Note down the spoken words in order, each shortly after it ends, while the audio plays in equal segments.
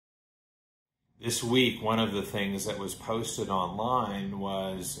This week, one of the things that was posted online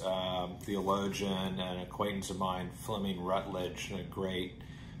was theologian and acquaintance of mine, Fleming Rutledge, a great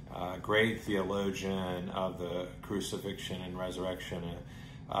theologian of the crucifixion and resurrection,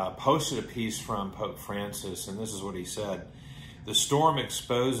 posted a piece from Pope Francis, and this is what he said. The storm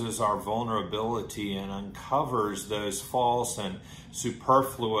exposes our vulnerability and uncovers those false and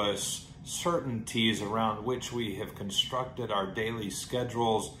superfluous certainties around which we have constructed our daily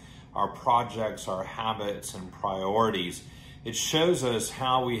schedules, our projects, our habits, and priorities. It shows us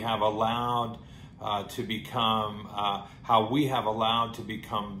how we have allowed to become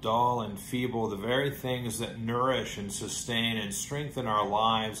dull and feeble, the very things that nourish and sustain and strengthen our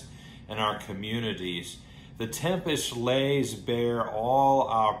lives and our communities. The tempest lays bare all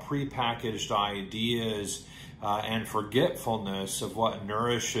our prepackaged ideas and forgetfulness of what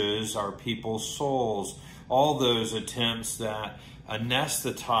nourishes our people's souls. All those attempts that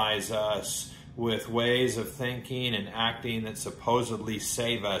anesthetize us with ways of thinking and acting that supposedly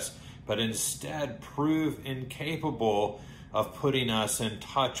save us, but instead prove incapable of putting us in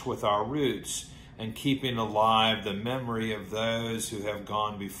touch with our roots and keeping alive the memory of those who have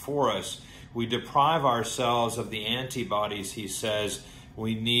gone before us. We deprive ourselves of the antibodies, he says,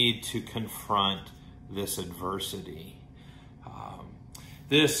 we need to confront this adversity.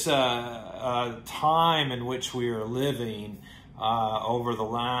 This time in which we are living over the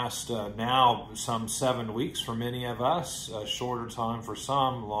last now some 7 weeks for many of us, a shorter time for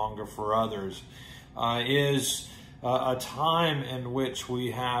some, longer for others, is a time in which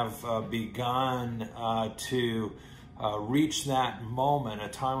we have begun to reach that moment, a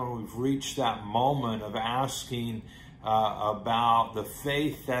time when we've reached that moment of asking about the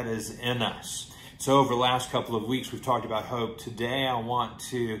faith that is in us. So over the last couple of weeks, we've talked about hope. Today, I want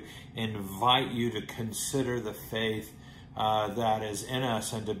to invite you to consider the faith that is in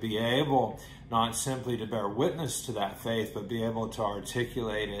us and to be able not simply to bear witness to that faith, but be able to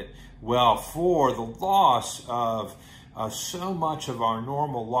articulate it well, for the loss of so much of our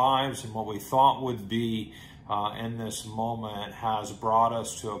normal lives and what we thought would be in this moment has brought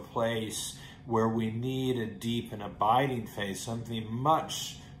us to a place where we need a deep and abiding faith, something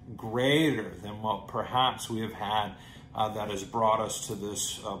much greater than what perhaps we have had that has brought us to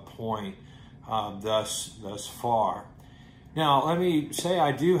this point thus far. Now, let me say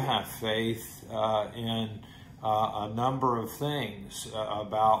I do have faith in a number of things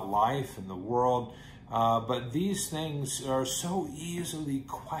about life and the world, but these things are so easily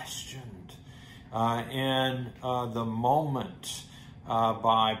questioned in the moment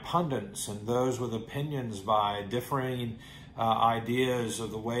by pundits and those with opinions, by differing ideas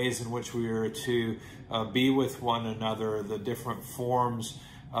of the ways in which we are to be with one another, the different forms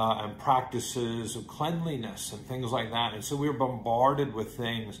and practices of cleanliness and things like that. And so we're bombarded with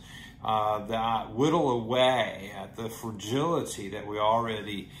things that whittle away at the fragility that we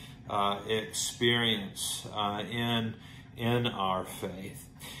already experience in our faith.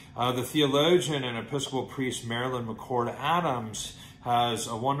 The theologian and Episcopal priest Marilyn McCord Adams has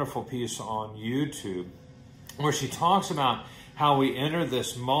a wonderful piece on YouTube where she talks about how we enter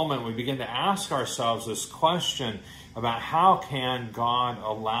this moment. We begin to ask ourselves this question about how can God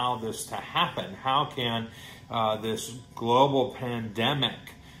allow this to happen? How can this global pandemic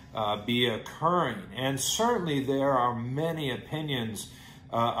be occurring? And certainly there are many opinions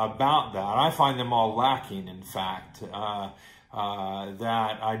about that. I find them all lacking, in fact, that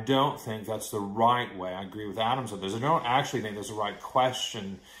I don't think that's the right way. I agree with Adams on this. I don't actually think there's a right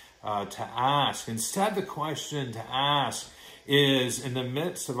question to ask. Instead, the question to ask is, in the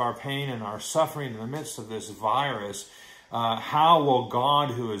midst of our pain and our suffering, in the midst of this virus, how will God,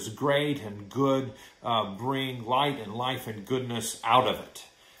 who is great and good, bring light and life and goodness out of it?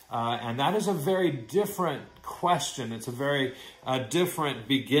 And that is a very different question. It's a very different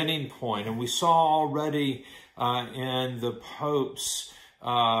beginning point. And we saw already in the Pope's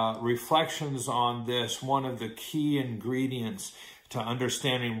reflections on this, one of the key ingredients to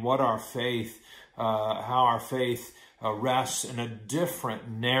understanding what our faith, how our faith rests in a different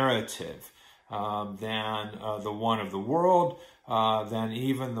narrative than the one of the world, than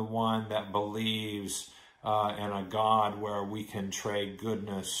even the one that believes in a God where we can trade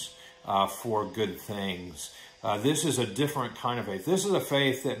goodness for good things. This is a different kind of faith. This is a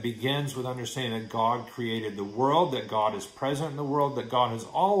faith that begins with understanding that God created the world, that God is present in the world, that God has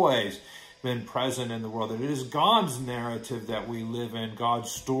always been present in the world, that it is God's narrative that we live in,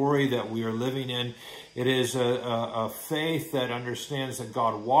 God's story that we are living in. It is a faith that understands that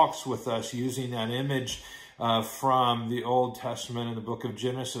God walks with us, using that image from the Old Testament in the book of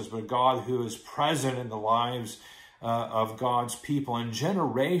Genesis, but God who is present in the lives of God's people, and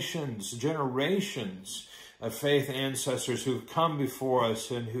generations of faith ancestors who've come before us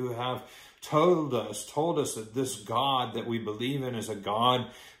and who have told us that this God that we believe in is a God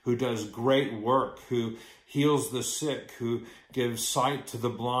who does great work, who heals the sick, who gives sight to the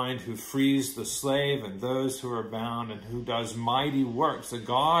blind, who frees the slave and those who are bound, and who does mighty works. The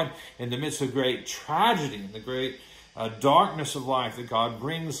God in the midst of great tragedy, in the great darkness of life, that God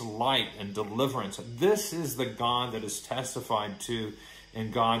brings light and deliverance. This is the God that is testified to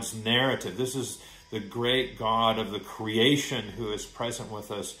in God's narrative. This is the great God of the creation who is present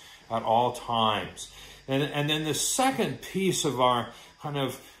with us at all times. And then the second piece of our kind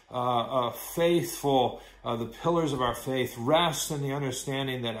of faithful, the pillars of our faith rest in the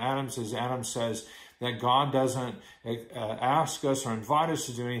understanding that Adam says that God doesn't ask us or invite us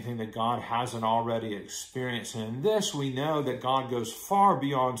to do anything that God hasn't already experienced. And in this, we know that God goes far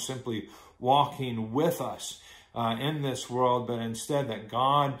beyond simply walking with us in this world, but instead that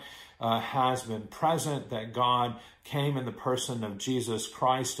God has been present, that God came in the person of Jesus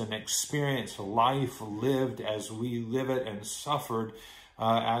Christ and experienced life lived as we live it and suffered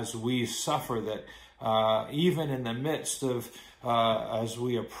as we suffer, that even in the midst of, as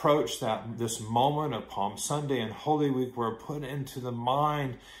we approach this moment of Palm Sunday and Holy Week, we're put into the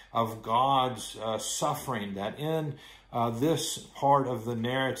mind of God's suffering, that in this part of the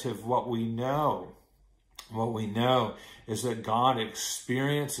narrative, what we know is that God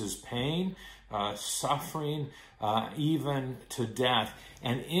experiences pain, suffering, even to death.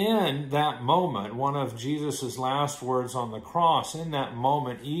 And in that moment, one of Jesus' last words on the cross, in that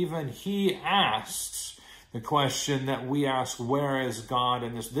moment, even he asks the question that we ask, where is God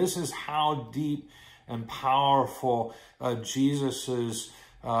in this? This is how deep and powerful Jesus'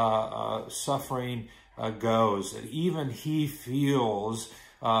 suffering goes. That even he feels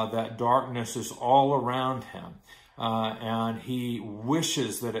that darkness is all around him. And he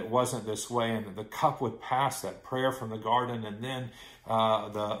wishes that it wasn't this way and that the cup would pass, that prayer from the garden, and then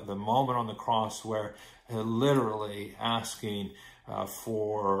the moment on the cross where literally asking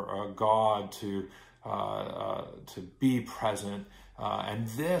for God to be present. And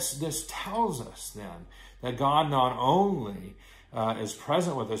this tells us then that God not only is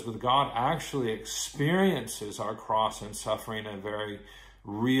present with us, but God actually experiences our cross and suffering in a very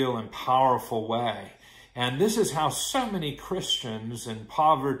real and powerful way. And this is how so many Christians in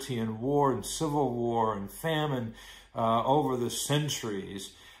poverty and war and civil war and famine over the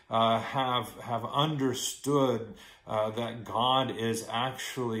centuries have understood that God is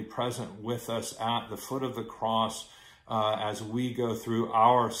actually present with us at the foot of the cross as we go through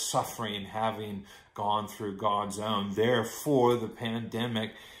our suffering, having gone through God's own. Therefore, the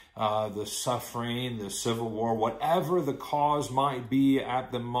pandemic, the suffering, the civil war, whatever the cause might be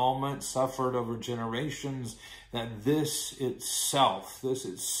at the moment, suffered over generations, that this itself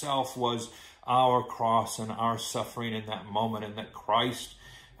was our cross and our suffering in that moment, and that Christ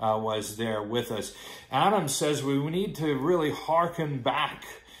was there with us. Adam says we need to really hearken back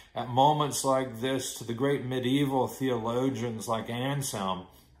at moments like this to the great medieval theologians like Anselm,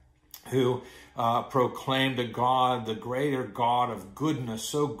 who proclaimed a God, the greater God of goodness.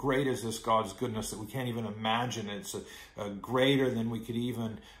 So great is this God's goodness that we can't even imagine. It's greater than we could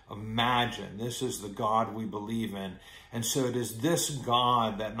even imagine. This is the God we believe in. And so it is this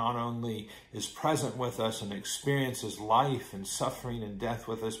God that not only is present with us and experiences life and suffering and death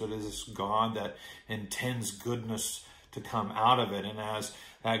with us, but it is this God that intends goodness to come out of it. And as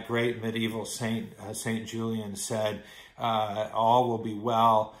that great medieval saint, St. Julian said, all will be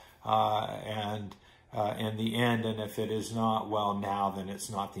well and in the end, and if it is not well now, then it's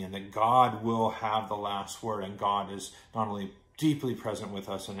not the end. That God will have the last word, and God is not only deeply present with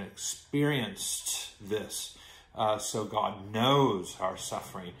us and experienced this, so God knows our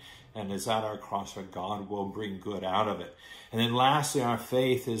suffering and is at our cross, where God will bring good out of it. And then lastly, our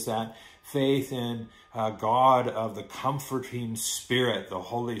faith is that faith in God of the comforting Spirit, the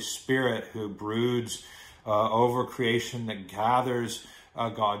Holy Spirit who broods over creation, that gathers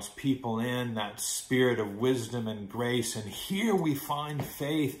God's people in, that spirit of wisdom and grace. And here we find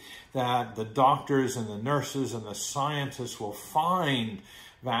faith that the doctors and the nurses and the scientists will find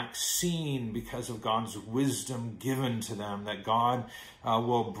vaccine because of God's wisdom given to them, that God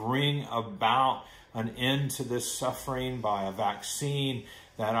will bring about an end to this suffering by a vaccine,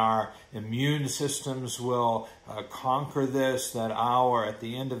 that our immune systems will conquer this, that at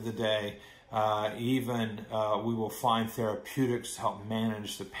the end of the day, we will find therapeutics to help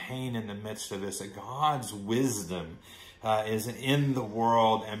manage the pain in the midst of this, that God's wisdom is in the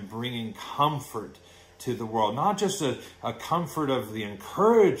world and bringing comfort to the world. Not just a comfort of the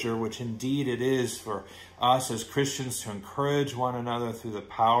encourager, which indeed it is for us as Christians to encourage one another through the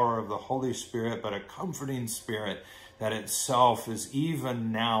power of the Holy Spirit, but a comforting spirit that itself is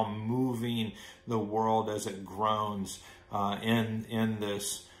even now moving the world as it groans in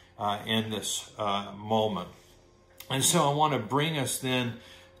this moment. And so I want to bring us then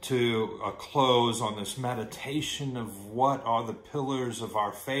to a close on this meditation of what are the pillars of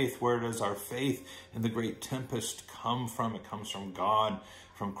our faith. Where does our faith in the great tempest come from? It comes from God,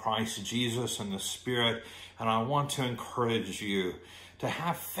 from Christ Jesus and the Spirit. And I want to encourage you to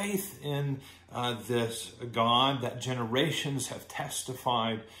have faith in this God that generations have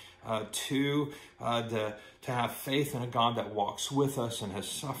testified to have faith in a God that walks with us and has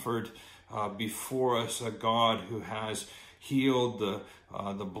suffered before us, a God who has healed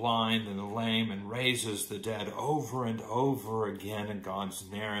the blind and the lame and raises the dead over and over again in God's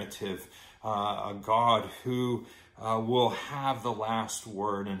narrative, a God who will have the last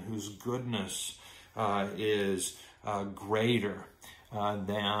word and whose goodness is greater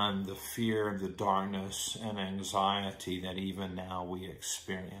than the fear, the darkness, and anxiety that even now we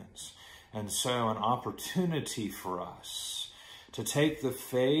experience. And so an opportunity for us to take the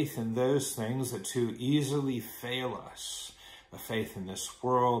faith in those things that too easily fail us, a faith in this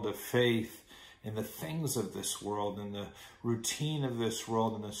world, a faith in the things of this world, in the routine of this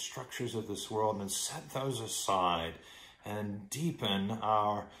world, and the structures of this world, and set those aside and deepen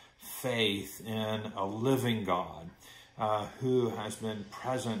our faith in a living God who has been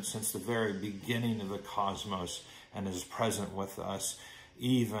present since the very beginning of the cosmos and is present with us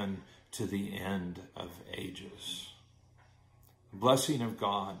even to the end of ages. The blessing of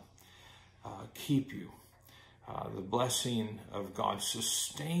God keep you. The blessing of God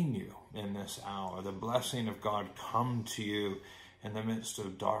sustain you in this hour. The blessing of God come to you in the midst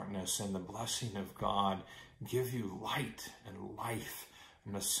of darkness. And the blessing of God give you light and life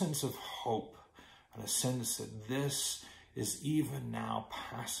and a sense of hope and a sense that this is even now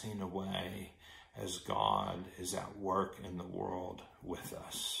passing away as God is at work in the world with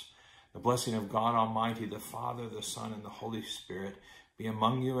us. The blessing of God Almighty, the Father, the Son, and the Holy Spirit be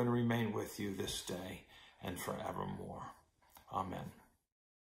among you and remain with you this day and forevermore. Amen.